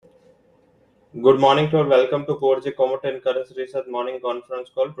Good morning to all. Welcome to 4G Commodity and Currency Research Morning Conference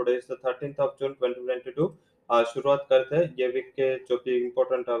Call. Today is the 13th of June 2022. शुरुआत करते हैं ये week के जो कि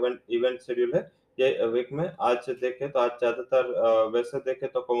इम्पोर्टेंट इवेंट शेड्यूल है ये वीक में आज देखें तो आज ज़्यादातर वैसे देखें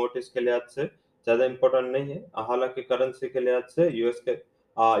तो कमोडिटीज के लिहाज से ज़्यादा इम्पोर्टेंट नहीं है। हालांकि करेंसी के लिहाज से यूएस के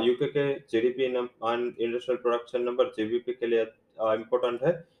यूके के GDP and industrial production number GBP के लिए इम्पोर्टेंट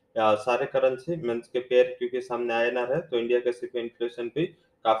है। सारे करेंसी मीन्स के पेयर क्योंकि सामने आईएनआर है तो इंडिया के सीपीआई इन्फ्लेशन भी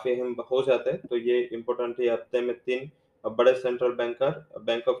काफ़ी अहम हो जाते हैं। तो ये इम्पोर्टेंट है हफ्ते में 3 बड़े central banker,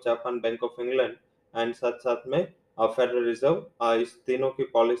 bank of Japan, bank of England and साथ-साथ में फेडरल रिज़र्व इस तीनों की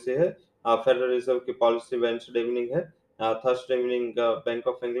पॉलिसी है। फेडरल रिज़र्व की पॉलिसी वेडनेसडे इवनिंग है। Thursday evening bank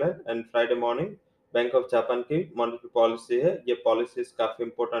of England and Friday morning bank of Japan की मॉनेटरी पॉलिसी है। ये पॉलिसीज़ काफ़ी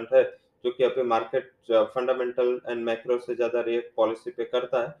इम्पोर्टेंट है क्योंकि अभी मार्केट फंडामेंटल एंड मैक्रो से ज़्यादा रिएक्ट पॉलिसी पे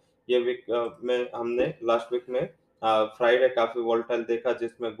करता है। ये वीक में हमने लास्ट वीक में फ्राइडे काफी वोलेटाइल देखा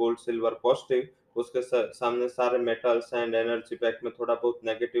जिसमें गोल्ड सिल्वर पॉजिटिव, उसके सामने सारे मेटल्स एंड एनर्जी पैक में थोड़ा बहुत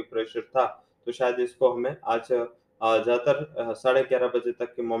नेगेटिव प्रेशर था। तो शायद इसको हमें आज ज्यादातर 11:30 बजे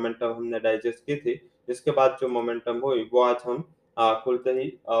तक की मोमेंटम हमने डाइजेस्ट की थी। इसके बाद जो मोमेंटम हुई वो आज हम खुलते ही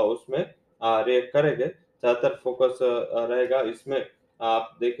उसमें रिएक्ट करेंगे। ज्यादातर फोकस रहेगा इसमें।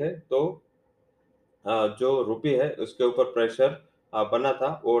 आप देखें तो जो रुपी है उसके ऊपर प्रेशर बना था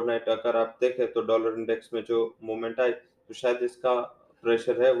ओवरनाइट। अगर आप देखें तो डॉलर इंडेक्स में जो मूवमेंट आई तो शायद इसका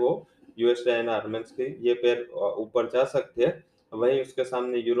प्रेशर है वो यूएसडी आईएनआर मींस की ये पेयर ऊपर जा सकती है। वहीं उसके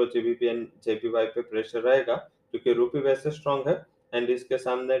सामने यूरो जीबीपी एंड जेपीवाई पे प्रेशर रहेगा क्योंकि रुपी वैसे स्ट्रांग है एंड इसके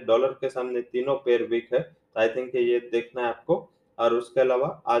सामने डॉलर के सामने तीनों पेयर वीक है। तो आई थिंक ये देखना है आपको। और उसके अलावा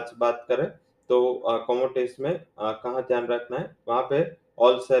आज बात करें तो कमोडिटीज में कहाँ ध्यान रखना है वहां पे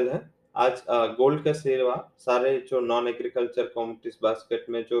ऑल सेल है। आज गोल्ड के सिवा सारे जो नॉन एग्रीकल्चर कमोडिटीज बास्केट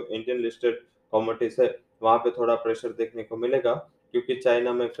में जो इंडियन लिस्टेड कमोडिटीज है वहां पे थोड़ा प्रेशर देखने को मिलेगा क्योंकि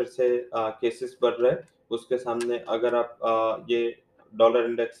चाइना में फिर से केसेस बढ़ रहे हैं। उसके सामने अगर आप ये dollar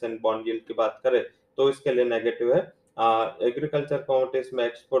index and bond yield की बात करें तो इसके लिए नेगेटिव है। एग्रीकल्चर कमोडिटीज में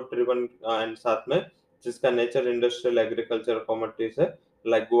एक्सपोर्ट ड्रिवन एंड साथ में जिसका नेचर इंडस्ट्रियल एग्रीकल्चर कमोडिटीज है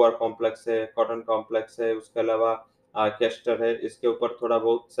लाइक गुआर कॉम्प्लेक्स है, कॉटन कॉम्प्लेक्स है, उसके अलावा कैस्टर है, इसके ऊपर थोड़ा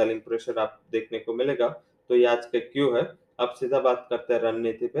बहुत सेलिंग प्रेशर आप देखने को मिलेगा। तो ये आज के क्यू है। अब सीधा बात करते हैं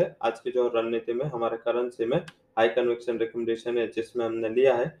रणनीति पे। आज की जो रणनीति में हमारे करेंसी में हाई कन्विक्शन रिकमेंडेशन है जिसमें हमने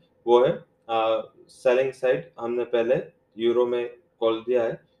लिया है वो है सेलिंग साइड। हमने पहले यूरो में कॉल दिया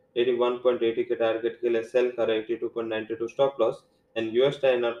है 81.80 के टारगेट के लिए सेल करें, 82.92 stop loss and US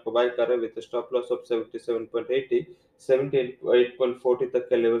INR को बाय करें विद स्टॉप लॉस ऑफ 77.80, 78.40 तक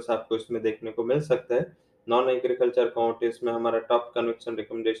के लेवल्स आपको इसमें देखने को मिल सकते हैं। नॉन एग्रीकल्चर कमोडिटीज में हमारा टॉप कन्विक्शन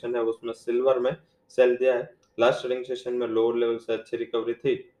रिकमेंडेशन है उसमें सिल्वर में सेल दिया है। लास्ट ट्रेडिंग सेशन में लोअर लेवल से अच्छी रिकवरी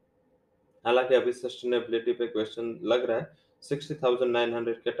थी। हालांकि अभी सस्टेनेबिलिटी पे क्वेश्चन लग रहा है।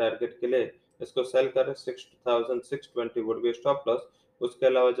 60,900 के टारगेट के लिए इसको सेल करें। 60,620 वुड बी स्टॉप लॉस। उसके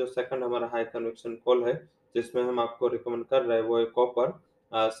अलावा जो सेकंड हमारा हाई कन्विक्शन कॉल है जिसमें हम आपको रिकमेंड कर रहे हैं वो है कॉपर।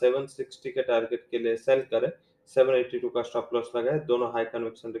 760 के टारगेट के लिए सेल करें। 782 का स्टॉप लॉस लगाए। दोनों हाई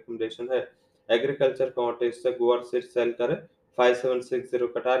कन्विक्शन रिकमेंडेशन है। एग्रीकल्चर कमोडिटीज से गुआर सीड सेल करें। 5760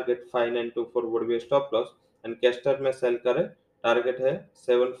 का target, 5924 would be stop loss and castor में सेल करें। टारगेट है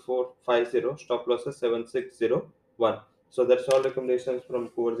 7450, स्टॉप लॉस है 7601। So that's all recommendations from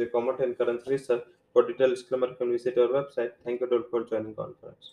Coerce Commodity and Currency Research. For detailed disclaimer, you can visit our website. Thank you all for joining conference.